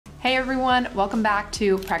Hey everyone, welcome back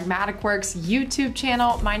to Pragmatic Works YouTube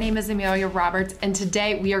channel. My name is Amelia Roberts, and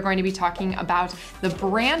today we are going to be talking about the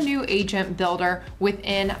brand new agent builder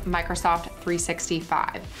within Microsoft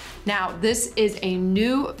 365. Now, this is a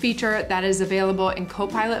new feature that is available in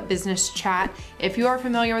Copilot Business Chat. If you are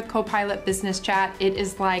familiar with Copilot Business Chat, it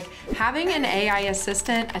is like having an AI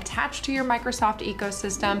assistant attached to your Microsoft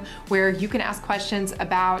ecosystem where you can ask questions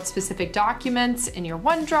about specific documents in your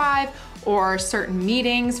OneDrive or certain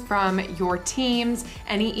meetings from your teams,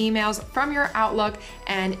 any emails from your Outlook,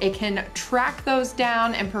 and it can track those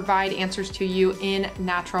down and provide answers to you in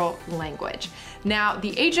natural language. Now,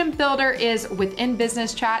 the agent builder is within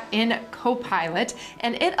Business Chat in Copilot,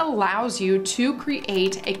 and it allows you to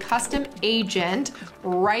create a custom agent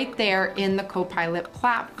right there in the Copilot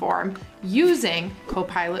platform using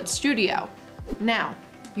Copilot Studio. Now,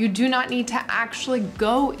 you do not need to actually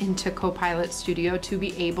go into Copilot Studio to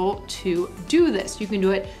be able to do this. You can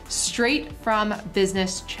do it straight from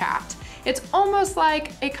Business Chat. It's almost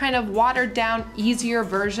like a kind of watered down, easier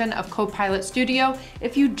version of Copilot Studio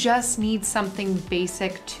if you just need something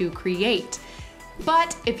basic to create.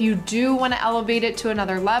 But if you do want to elevate it to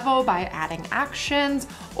another level by adding actions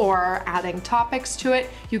or adding topics to it,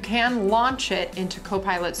 you can launch it into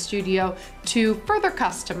Copilot Studio to further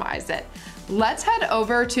customize it. Let's head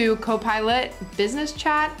over to Copilot Business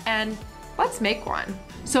Chat and let's make one.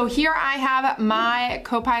 So here I have my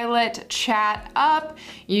Copilot chat up.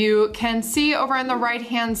 You can see over on the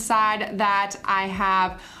right-hand side that I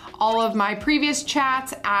have all of my previous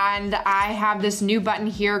chats, and I have this new button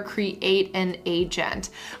here, Create an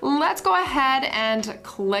Agent. Let's go ahead and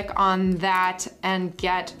click on that and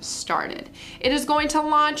get started. It is going to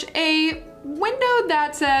launch a window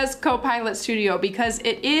that says Copilot Studio because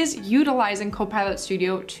it is utilizing Copilot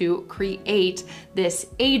Studio to create this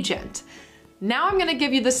agent. Now I'm going to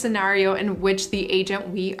give you the scenario in which the agent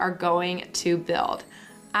we are going to build.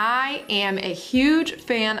 I am a huge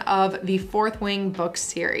fan of the Fourth Wing book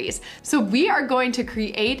series. So we are going to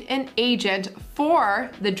create an agent for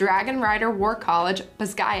the Dragon Rider War College,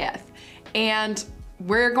 Basgaith. And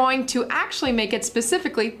we're going to actually make it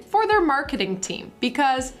specifically for their marketing team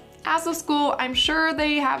because as a school, I'm sure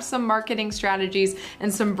they have some marketing strategies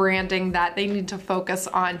and some branding that they need to focus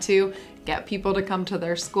on to get people to come to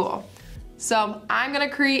their school. So I'm gonna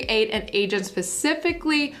create an agent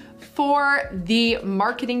specifically for the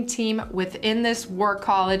marketing team within this war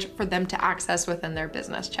college for them to access within their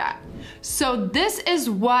business chat. So this is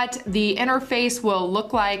what the interface will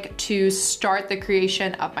look like to start the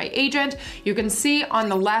creation of my agent. You can see on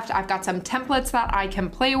the left, I've got some templates that I can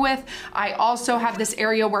play with. I also have this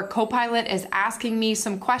area where Copilot is asking me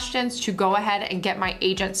some questions to go ahead and get my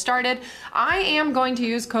agent started. I am going to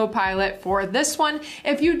use Copilot for this one.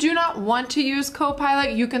 If you do not want to use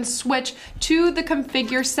Copilot, you can switch to the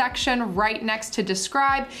configure section right next to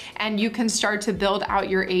describe, and you can start to build out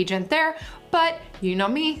your agent there. But you know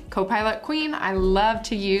me, Copilot Queen, I love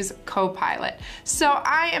to use Copilot. So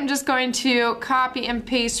I am just going to copy and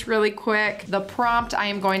paste really quick the prompt I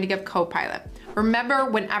am going to give Copilot. Remember,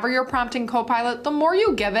 whenever you're prompting Copilot, the more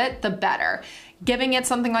you give it, the better. Giving it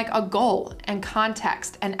something like a goal and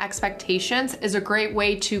context and expectations is a great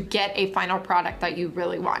way to get a final product that you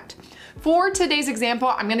really want. For today's example,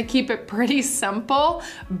 I'm gonna keep it pretty simple,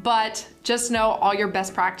 but just know all your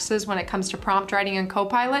best practices when it comes to prompt writing in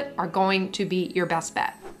Copilot are going to be your best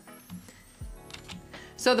bet.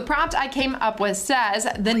 So the prompt I came up with says,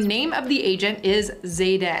 the name of the agent is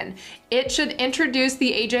Xaden. It should introduce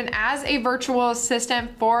the agent as a virtual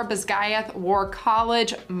assistant for Basgaith War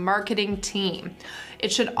College marketing team.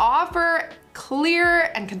 It should offer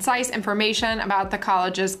clear and concise information about the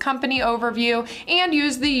college's company overview and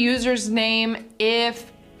use the user's name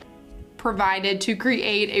if provided to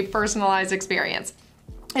create a personalized experience.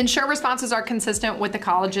 Ensure responses are consistent with the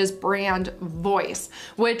college's brand voice,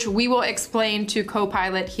 which we will explain to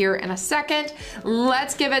Copilot here in a second.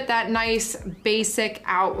 Let's give it that nice basic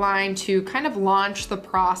outline to kind of launch the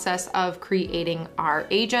process of creating our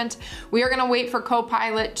agent. We are gonna wait for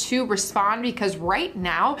Copilot to respond because right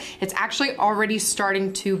now it's actually already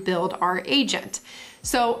starting to build our agent.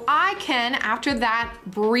 So I can, after that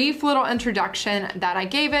brief little introduction that I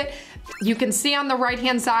gave it, you can see on the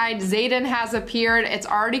right-hand side, Xaden has appeared. It's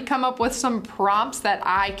already come up with some prompts that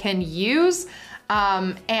I can use.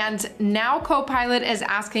 And now Copilot is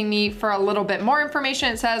asking me for a little bit more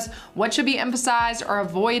information. It says, what should be emphasized or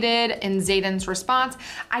avoided in Xaden's response?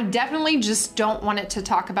 I definitely just don't want it to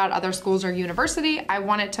talk about other schools or university. I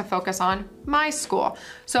want it to focus on my school.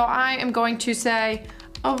 So I am going to say,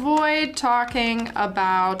 avoid talking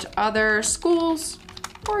about other schools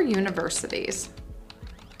or universities.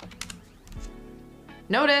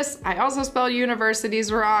 Notice I also spelled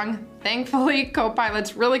universities wrong. Thankfully,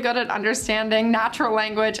 Copilot's really good at understanding natural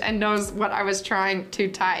language and knows what I was trying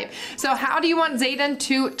to type. So how do you want Xaden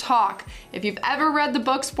to talk? If you've ever read the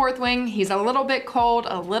books Fourth Wing, he's a little bit cold,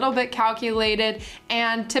 a little bit calculated,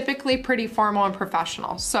 and typically pretty formal and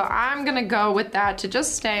professional. So I'm gonna go with that to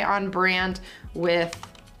just stay on brand with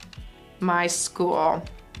my school.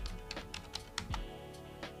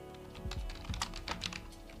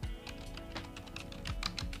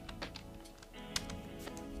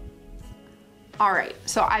 All right,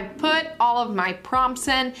 so I put all of my prompts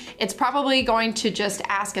in. It's probably going to just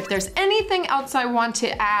ask if there's anything else I want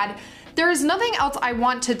to add. There is nothing else I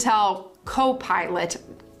want to tell Copilot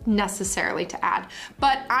necessarily to add,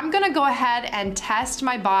 but I'm gonna go ahead and test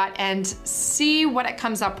my bot and see what it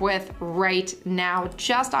comes up with right now,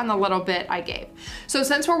 just on the little bit I gave. So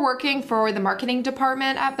since we're working for the marketing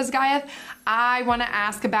department at Basgaith, I wanna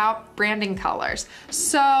ask about branding colors.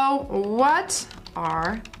 So what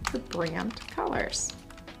are the brand colors?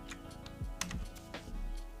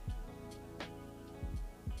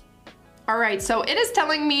 All right, so it is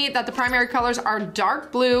telling me that the primary colors are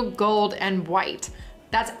dark blue, gold, and white.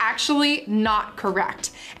 That's actually not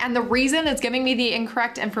correct. And the reason it's giving me the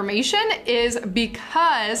incorrect information is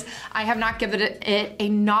because I have not given it a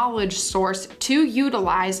knowledge source to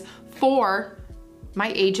utilize for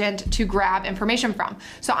my agent to grab information from.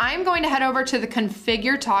 So I'm going to head over to the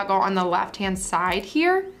configure toggle on the left-hand side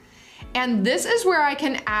here. And this is where I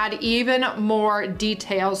can add even more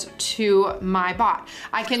details to my bot.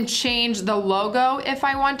 I can change the logo if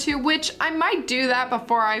I want to, which I might do that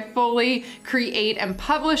before I fully create and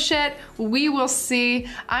publish it. We will see.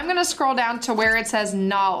 I'm gonna scroll down to where it says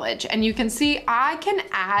knowledge, and you can see I can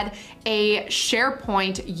add a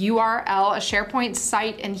SharePoint URL, a SharePoint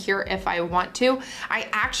site in here if I want to. I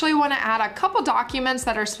actually wanna add a couple documents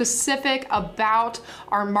that are specific about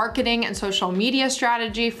our marketing and social media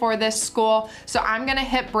strategy for this school. So I'm gonna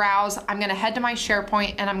hit browse, I'm gonna head to my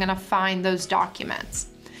SharePoint, and I'm gonna find those documents.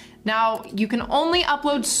 Now, you can only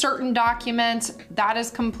upload certain documents. That is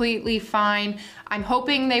completely fine. I'm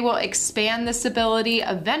hoping they will expand this ability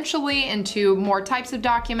eventually into more types of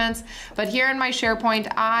documents. But here in my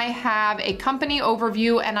SharePoint, I have a company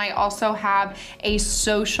overview, and I also have a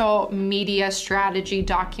social media strategy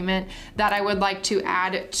document that I would like to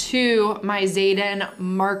add to my Xaden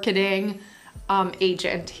marketing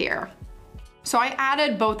agent here. So I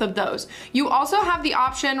added both of those. You also have the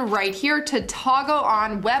option right here to toggle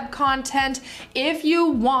on web content. If you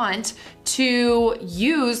want to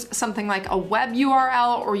use something like a web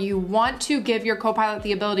URL, or you want to give your Copilot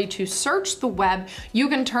the ability to search the web, you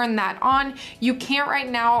can turn that on. You can't right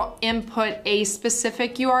now input a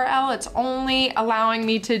specific URL. It's only allowing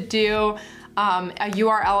me to do a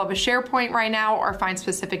URL of a SharePoint right now, or find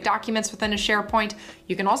specific documents within a SharePoint.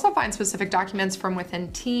 You can also find specific documents from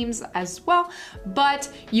within Teams as well,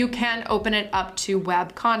 but you can open it up to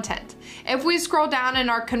web content. If we scroll down in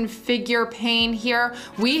our configure pane here,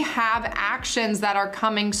 we have actions that are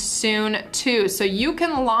coming soon too. So you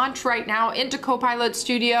can launch right now into Copilot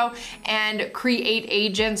Studio and create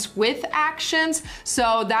agents with actions.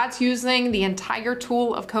 So that's using the entire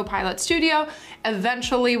tool of Copilot Studio.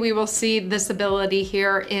 Eventually we will see this ability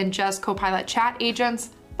here in just Copilot chat agents,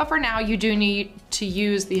 but for now you do need to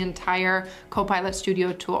use the entire Copilot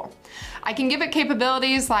Studio tool. I can give it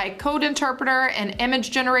capabilities like code interpreter and image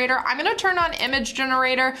generator. I'm gonna turn on image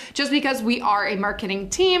generator just because we are a marketing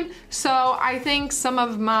team. So I think some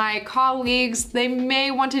of my colleagues, they may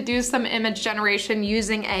want to do some image generation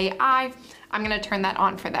using AI. I'm gonna turn that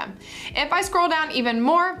on for them. If I scroll down even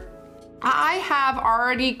more, I have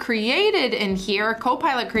already created in here,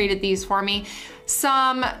 Copilot created these for me,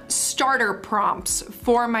 some starter prompts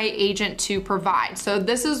for my agent to provide. So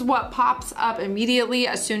this is what pops up immediately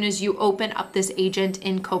as soon as you open up this agent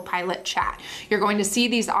in Copilot chat. You're going to see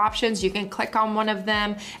these options. You can click on one of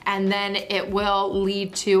them, and then it will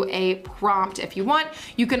lead to a prompt if you want.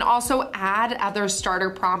 You can also add other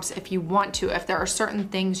starter prompts if you want to, if there are certain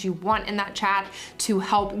things you want in that chat to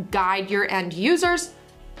help guide your end users.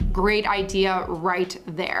 Great idea right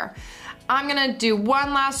there. I'm gonna do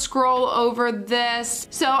one last scroll over this.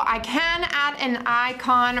 So I can add an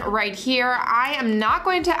icon right here. I am not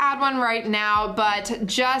going to add one right now, but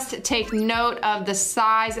just take note of the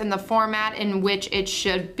size and the format in which it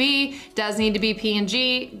should be. Does need to be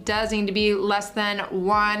PNG, does need to be less than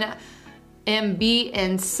 1 MB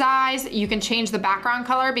in size. You can change the background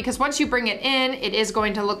color, because once you bring it in, it is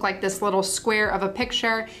going to look like this little square of a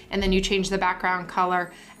picture, and then you change the background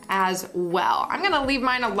color as well. I'm gonna leave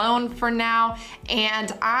mine alone for now,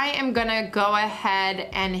 and I am gonna go ahead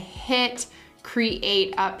and hit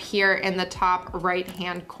create up here in the top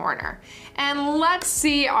right-hand corner. And let's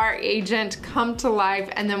see our agent come to life,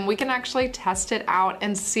 and then we can actually test it out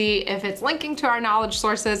and see if it's linking to our knowledge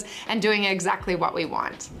sources and doing exactly what we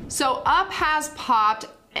want. So up has popped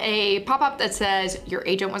a pop-up that says your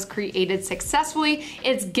agent was created successfully.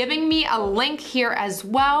 It's giving me a link here as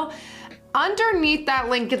well. Underneath that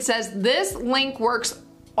link, it says this link works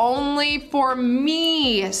only for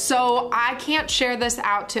me. So I can't share this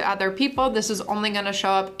out to other people. This is only gonna show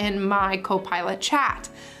up in my Copilot chat.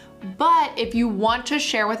 But if you want to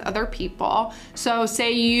share with other people, so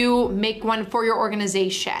say you make one for your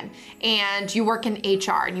organization and you work in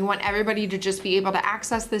HR and you want everybody to just be able to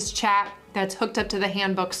access this chat that's hooked up to the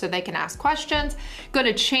handbook so they can ask questions, go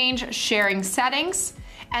to change sharing settings,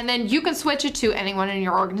 and then you can switch it to anyone in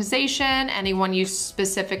your organization, anyone you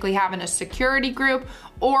specifically have in a security group,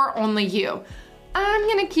 or only you. I'm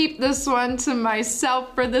gonna keep this one to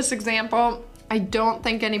myself for this example. I don't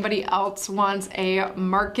think anybody else wants a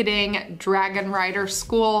marketing Dragon Rider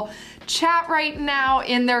school chat right now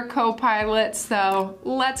in their Copilot, so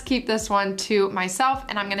let's keep this one to myself,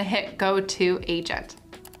 and I'm gonna hit go to agent.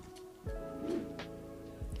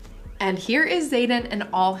 And here is Xaden in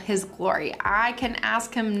all his glory. I can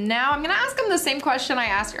ask him now. I'm gonna ask him the same question I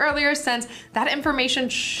asked earlier, since that information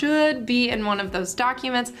should be in one of those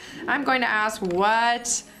documents. I'm going to ask,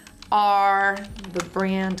 what are the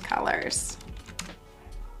brand colors?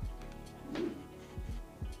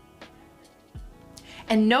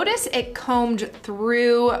 And notice it combed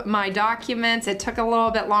through my documents. It took a little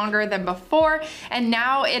bit longer than before, and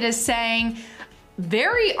now it is saying,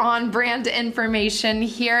 very on brand information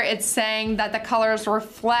here. It's saying that the colors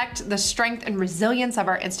reflect the strength and resilience of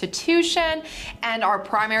our institution, and our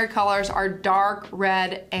primary colors are dark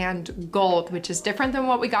red and gold, which is different than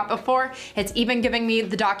what we got before. It's even giving me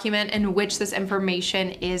the document in which this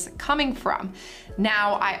information is coming from.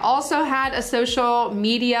 Now, I also had a social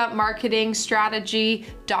media marketing strategy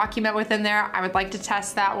document within there. I would like to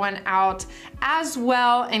test that one out as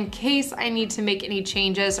well in case I need to make any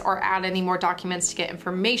changes or add any more documents to get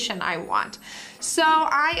information I want. So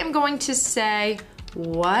I am going to say,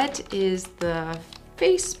 what is the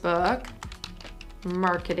Facebook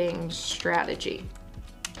marketing strategy?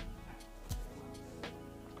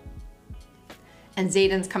 And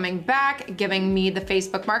Xaden's coming back, giving me the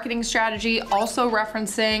Facebook marketing strategy, also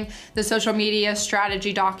referencing the social media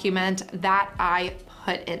strategy document that I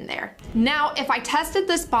put in there. Now, if I tested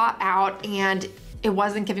this bot out and it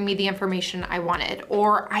wasn't giving me the information I wanted,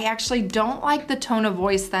 or I actually don't like the tone of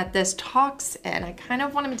voice that this talks in, I kind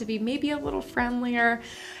of want him to be maybe a little friendlier.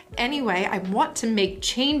 Anyway, I want to make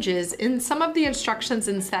changes in some of the instructions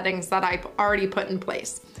and settings that I've already put in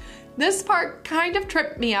place. This part kind of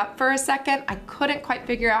tripped me up for a second. I couldn't quite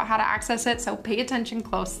figure out how to access it, so pay attention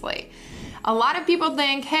closely. A lot of people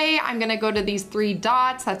think, hey, I'm gonna go to these 3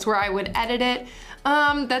 dots, that's where I would edit it.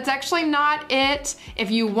 That's actually not it.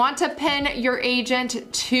 If you want to pin your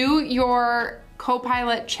agent to your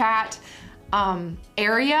Copilot chat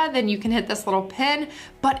area, then you can hit this little pin.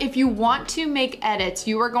 But if you want to make edits,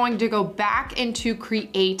 you are going to go back into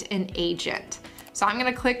create an agent. So I'm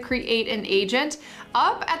gonna click create an agent.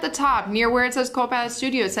 Up at the top near where it says Copilot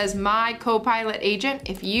Studio, it says my Copilot agent.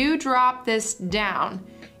 If you drop this down,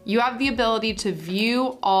 you have the ability to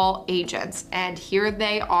view all agents, and here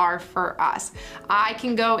they are for us. I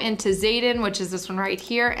can go into Xaden, which is this one right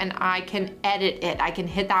here, and I can edit it. I can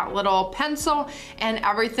hit that little pencil, and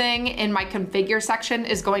everything in my configure section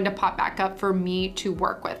is going to pop back up for me to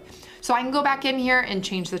work with. So I can go back in here and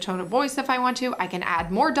change the tone of voice if I want to. I can add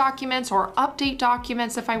more documents or update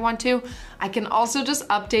documents if I want to. I can also just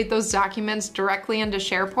update those documents directly into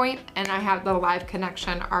SharePoint, and I have the live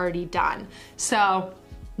connection already done. So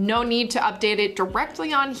no need to update it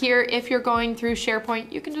directly on here. If you're going through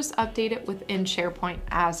SharePoint, you can just update it within SharePoint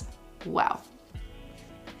as well.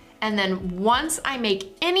 And then once I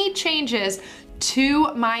make any changes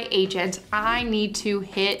to my agent, I need to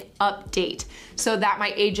hit update so that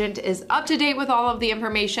my agent is up to date with all of the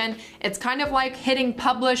information. It's kind of like hitting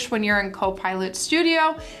publish when you're in Copilot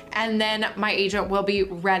Studio, and then my agent will be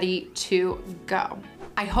ready to go.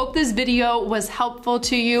 I hope this video was helpful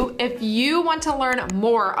to you. If you want to learn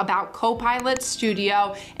more about Copilot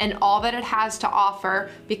Studio and all that it has to offer,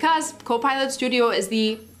 because Copilot Studio is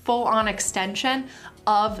the full-on extension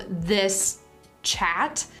of this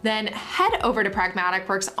chat, then head over to Pragmatic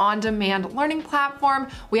Works on-demand learning platform.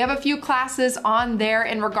 We have a few classes on there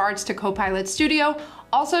in regards to Copilot Studio.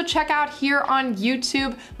 Also check out here on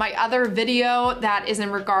YouTube my other video that is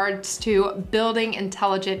in regards to building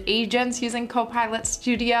intelligent agents using Copilot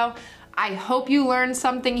Studio. I hope you learned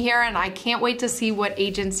something here, and I can't wait to see what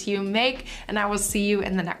agents you make, and I will see you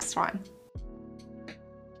in the next one.